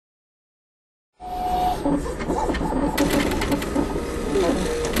Team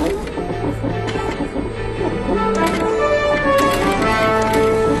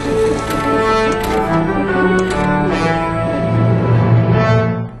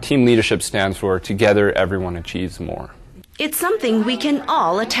leadership stands for Together Everyone Achieves More. It's something we can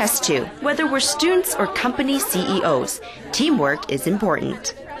all attest to, whether we're students or company CEOs. Teamwork is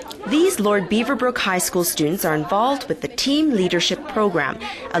important. These Lord Beaverbrook High School students are involved with the Team Leadership Program,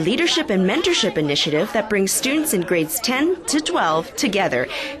 a leadership and mentorship initiative that brings students in grades 10 to 12 together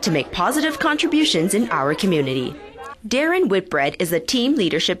to make positive contributions in our community. Darren Whitbread is a team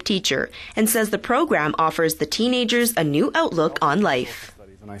leadership teacher and says the program offers the teenagers a new outlook on life.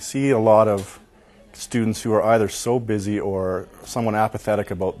 And I see a lot of students who are either so busy or somewhat apathetic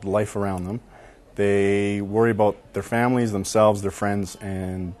about life around them. They worry about their families, themselves, their friends,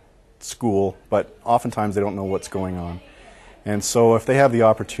 and school, but oftentimes they don't know what's going on. And so if they have the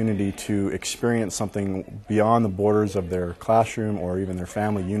opportunity to experience something beyond the borders of their classroom or even their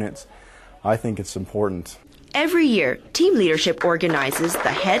family units, I think it's important. Every year, Team Leadership organizes the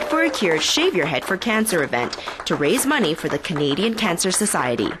Head for a Cure Shave Your Head for Cancer event to raise money for the Canadian Cancer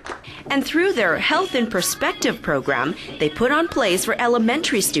Society. And through their Health in Perspective program, they put on plays for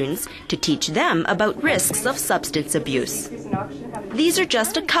elementary students to teach them about risks of substance abuse. These are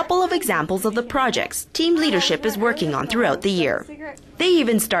just a couple of examples of the projects Team Leadership is working on throughout the year. They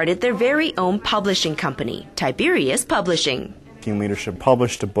even started their very own publishing company, Tiberius Publishing. Team Leadership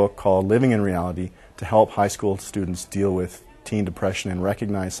published a book called Living in Reality to help high school students deal with teen depression and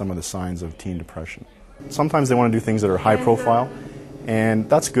recognize some of the signs of teen depression. Sometimes they want to do things that are high profile, and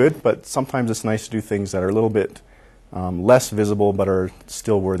that's good, but sometimes it's nice to do things that are a little bit less visible but are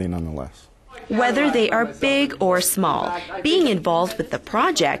still worthy nonetheless. Whether they are big or small, being involved with the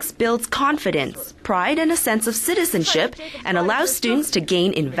projects builds confidence, pride, and a sense of citizenship, and allows students to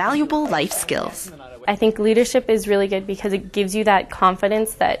gain invaluable life skills. I think leadership is really good because it gives you that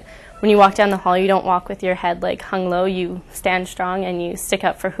confidence that when you walk down the hall, you don't walk with your head like hung low, you stand strong and you stick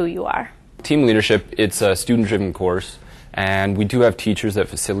up for who you are. Team leadership, it's a student-driven course, and we do have teachers that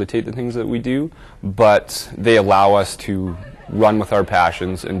facilitate the things that we do, but they allow us to run with our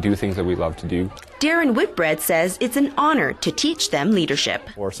passions and do things that we love to do. Darren Whitbread says it's an honor to teach them leadership.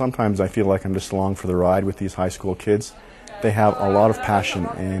 Or sometimes I feel like I'm just along for the ride with these high school kids. They have a lot of passion,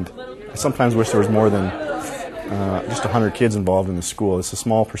 and I sometimes wish there was more than just 100 kids involved in the school. It's a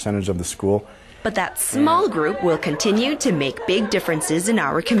small percentage of the school. But that small group will continue to make big differences in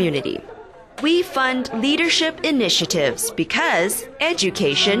our community. We fund leadership initiatives because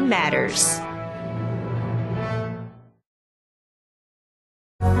education matters.